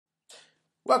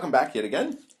Welcome back yet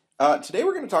again. Today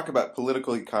we're going to talk about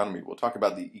political economy. We'll talk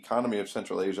about the economy of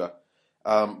Central Asia,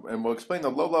 and we'll explain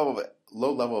the low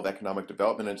level of economic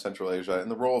development in Central Asia and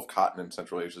the role of cotton in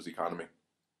Central Asia's economy.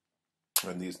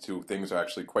 And these two things are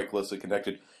actually quite closely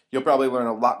connected. You'll probably learn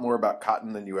a lot more about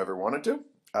cotton than you ever wanted to,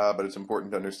 but it's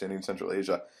important to understanding Central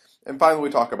Asia. And finally, we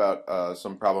talk about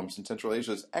some problems in Central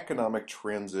Asia's economic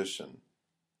transition.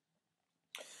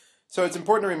 So it's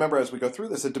important to remember as we go through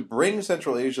this that to bring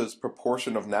Central Asia's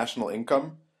proportion of national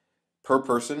income per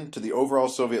person to the overall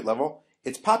Soviet level,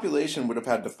 its population would have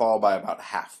had to fall by about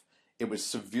half. It was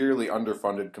severely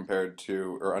underfunded compared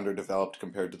to, or underdeveloped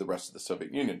compared to the rest of the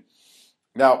Soviet Union.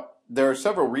 Now, there are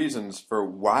several reasons for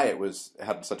why it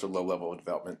had such a low level of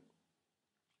development.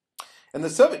 And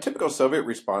the typical Soviet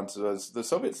response was the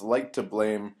Soviets liked to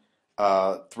blame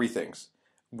three things.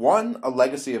 One, a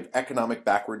legacy of economic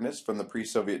backwardness from the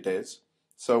pre-Soviet days.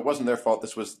 So it wasn't their fault.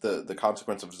 This was the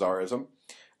consequence of Tsarism.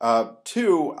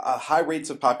 Two, high rates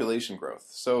of population growth.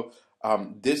 So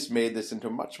this made this into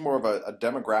much more of a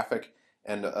demographic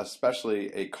and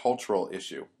especially a cultural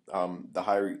issue, the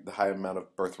high amount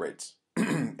of birth rates.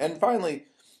 And finally,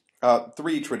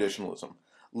 three, traditionalism.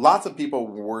 Lots of people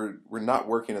were not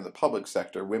working in the public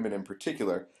sector, women in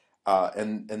particular,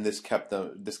 and this kept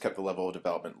the level of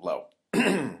development low.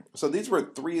 So these were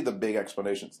three of the big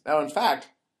explanations. Now, in fact,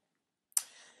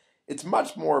 it's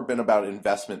much more been about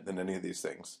investment than any of these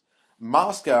things.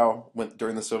 Moscow,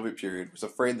 during the Soviet period, was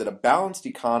afraid that a balanced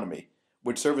economy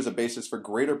would serve as a basis for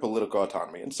greater political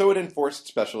autonomy, and so it enforced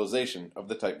specialization of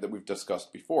the type that we've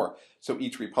discussed before. So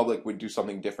each republic would do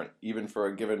something different, even for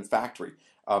a given factory.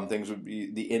 Things would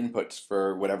be, the inputs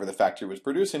for whatever the factory was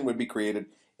producing would be created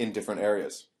in different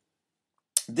areas.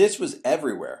 This was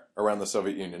everywhere around the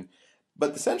Soviet Union.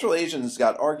 But the Central Asians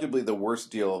got arguably the worst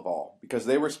deal of all because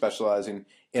they were specializing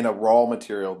in a raw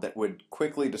material that would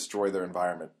quickly destroy their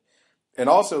environment and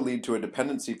also lead to a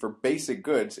dependency for basic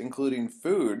goods, including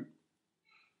food,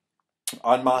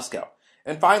 on Moscow.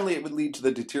 And finally, it would lead to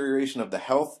the deterioration of the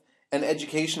health and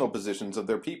educational positions of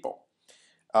their people.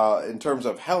 In terms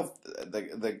of health,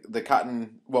 the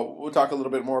cotton, well, we'll talk a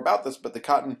little bit more about this, but the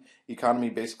cotton economy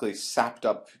basically sapped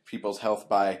up people's health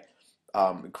by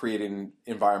creating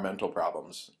environmental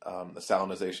problems, the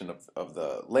salinization of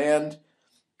the land,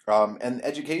 and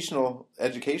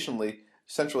educationally,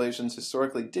 Central Asians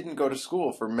historically didn't go to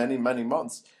school for many, many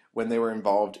months when they were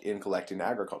involved in collecting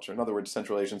agriculture. In other words,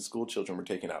 Central Asian school children were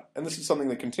taken out. And this is something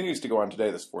that continues to go on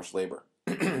today, this forced labor.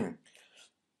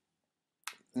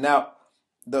 Now,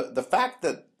 the fact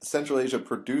that Central Asia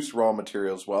produced raw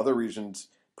materials while other regions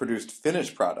produced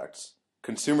finished products,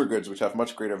 consumer goods which have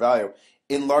much greater value,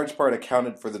 in large part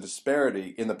accounted for the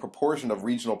disparity in the proportion of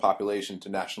regional population to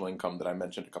national income that I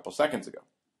mentioned a couple seconds ago.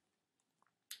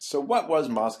 So what was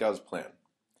Moscow's plan?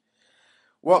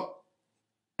 Well,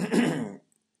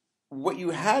 what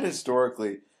you had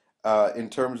historically in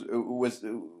terms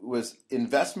was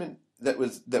investment that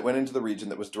went into the region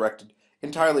that was directed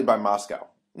entirely by Moscow.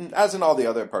 As in all the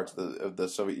other parts of the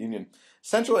Soviet Union,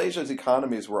 Central Asia's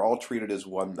economies were all treated as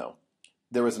one, though.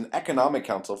 There was an economic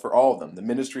council for all of them, the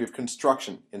Ministry of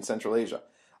Construction in Central Asia,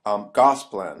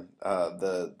 Gosplan,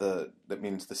 that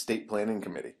means the State Planning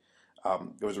Committee,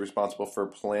 it was responsible for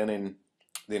planning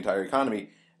the entire economy,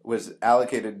 was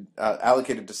allocated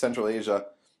to Central Asia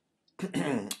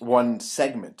one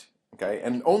segment, okay,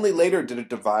 and only later did it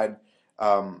divide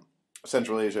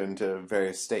Central Asia into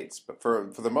various states. But for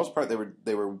the most part,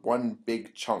 they were one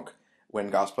big chunk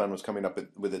when Gosplan was coming up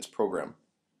with its program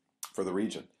for the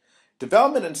region.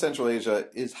 Development in Central Asia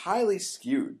is highly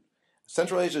skewed.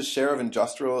 Central Asia's share of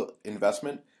industrial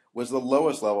investment was the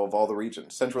lowest level of all the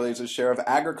regions. Central Asia's share of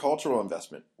agricultural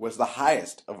investment was the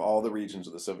highest of all the regions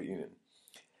of the Soviet Union.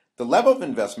 The level of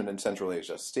investment in Central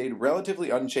Asia stayed relatively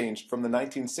unchanged from the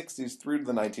 1960s through to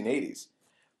the 1980s.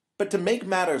 But to make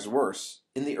matters worse,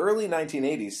 in the early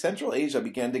 1980s, Central Asia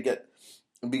began to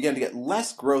get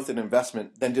less growth in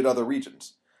investment than did other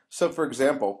regions. So, for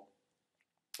example,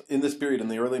 in this period, in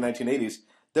the early 1980s,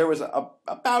 there was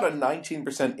about a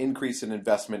 19% increase in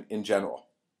investment in general.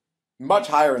 Much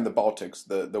higher in the Baltics,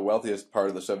 the wealthiest part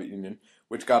of the Soviet Union,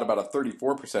 which got about a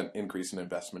 34% increase in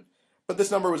investment. But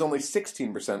this number was only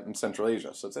 16% in Central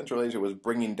Asia, so Central Asia was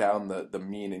bringing down the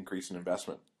mean increase in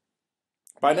investment.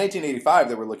 By 1985,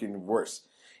 they were looking worse.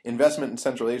 Investment in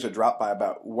Central Asia dropped by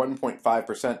about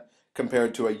 1.5%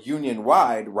 compared to a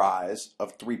union-wide rise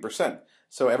of 3%.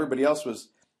 So everybody else was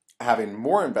having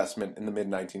more investment in the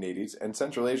mid-1980s, and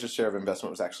Central Asia's share of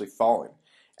investment was actually falling.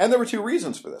 And there were two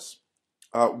reasons for this.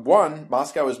 One,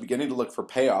 Moscow was beginning to look for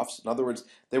payoffs. In other words,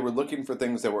 they were looking for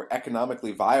things that were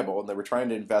economically viable, and they were trying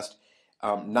to invest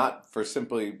not for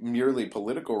simply merely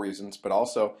political reasons, but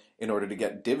also in order to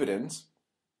get dividends.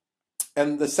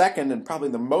 And the second, and probably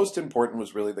the most important,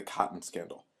 was really the cotton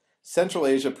scandal. Central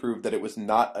Asia proved that it was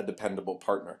not a dependable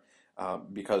partner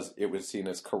because it was seen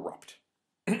as corrupt.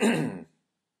 The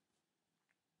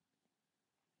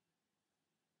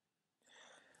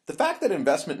fact that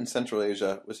investment in Central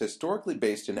Asia was historically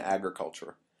based in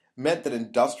agriculture meant that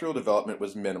industrial development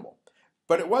was minimal.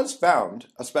 But it was found,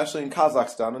 especially in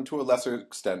Kazakhstan and to a lesser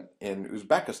extent in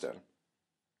Uzbekistan.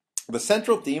 The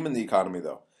central theme in the economy,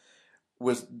 though,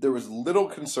 was there was little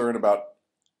concern about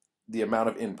the amount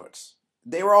of inputs.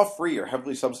 They were all free or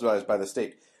heavily subsidized by the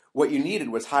state. What you needed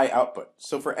was high output.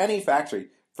 So for any factory,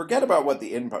 forget about what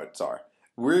the inputs are.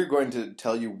 We're going to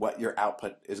tell you what your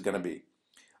output is going to be.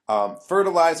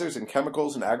 Fertilizers and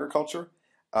chemicals in agriculture.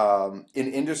 In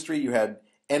industry, you had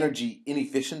energy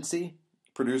inefficiency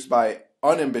produced by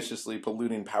unambitiously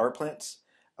polluting power plants,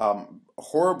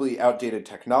 horribly outdated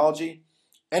technology.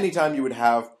 Anytime you would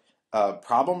have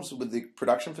problems with the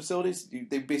production facilities,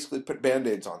 they basically put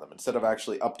band-aids on them instead of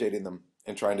actually updating them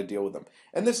and trying to deal with them.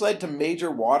 And this led to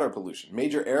major water pollution,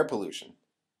 major air pollution.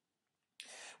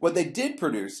 What they did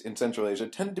produce in Central Asia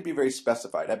tended to be very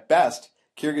specified. At best,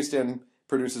 Kyrgyzstan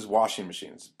produces washing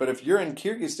machines. But if you're in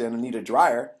Kyrgyzstan and need a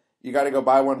dryer, you got to go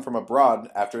buy one from abroad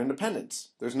after independence.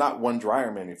 There's not one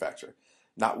dryer manufacturer.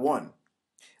 Not one.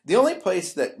 The only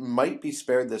place that might be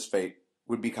spared this fate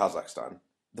would be Kazakhstan,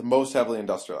 the most heavily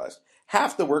industrialized.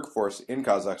 Half the workforce in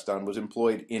Kazakhstan was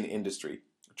employed in industry,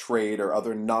 trade, or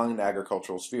other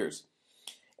non-agricultural spheres.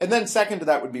 And then second to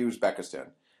that would be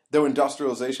Uzbekistan, though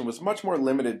industrialization was much more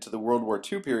limited to the World War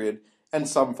II period and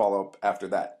some follow-up after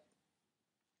that.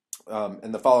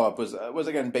 And the follow-up was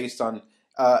again based on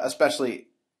especially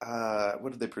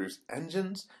what did they produce?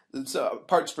 Engines,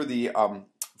 parts for the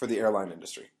airline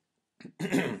industry.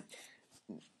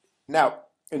 Now,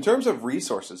 in terms of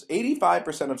resources,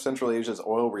 85% of Central Asia's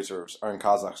oil reserves are in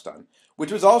Kazakhstan,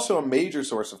 which was also a major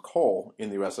source of coal in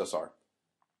the USSR.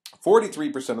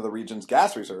 43% of the region's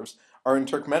gas reserves are in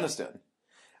Turkmenistan.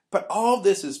 But all of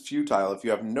this is futile if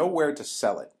you have nowhere to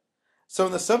sell it. So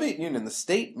in the Soviet Union, the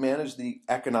state managed the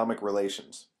economic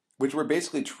relations, which were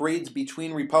basically trades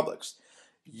between republics.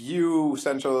 You,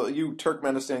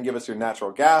 Turkmenistan, give us your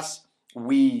natural gas.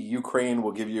 We, Ukraine,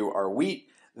 will give you our wheat.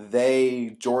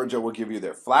 They, Georgia, will give you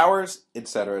their flowers,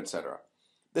 etc., etc.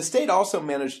 The state also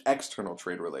managed external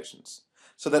trade relations,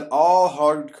 so that all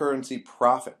hard currency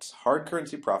profits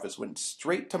went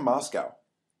straight to Moscow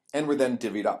and were then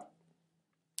divvied up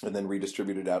and then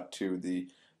redistributed out to the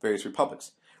various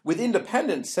republics. With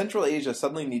independence, Central Asia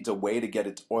suddenly needs a way to get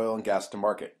its oil and gas to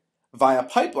market, via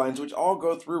pipelines which all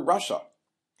go through Russia.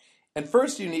 And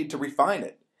first you need to refine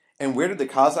it. And where did the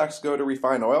Kazakhs go to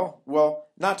refine oil? Well,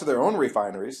 not to their own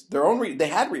refineries. They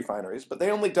had refineries, but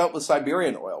they only dealt with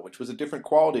Siberian oil, which was a different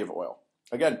quality of oil.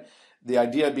 Again, the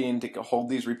idea being to hold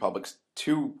these republics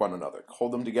to one another,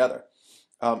 hold them together.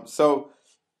 So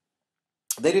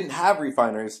they didn't have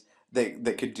refineries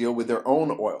that could deal with their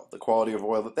own oil, the quality of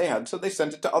oil that they had, so they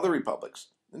sent it to other republics.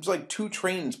 It was like two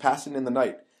trains passing in the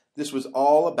night. This was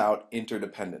all about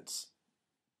interdependence.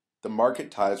 The market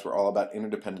ties were all about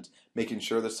interdependence, making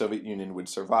sure the Soviet Union would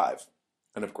survive.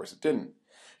 And of course it didn't.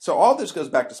 So all this goes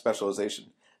back to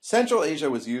specialization. Central Asia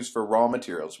was used for raw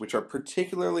materials, which are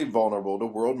particularly vulnerable to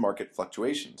world market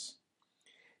fluctuations.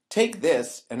 Take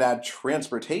this and add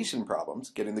transportation problems,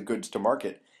 getting the goods to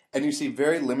market, and you see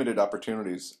very limited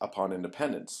opportunities upon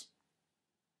independence.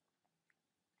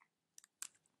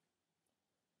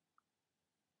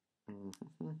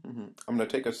 I'm going to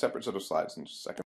take a separate set of slides in just a second.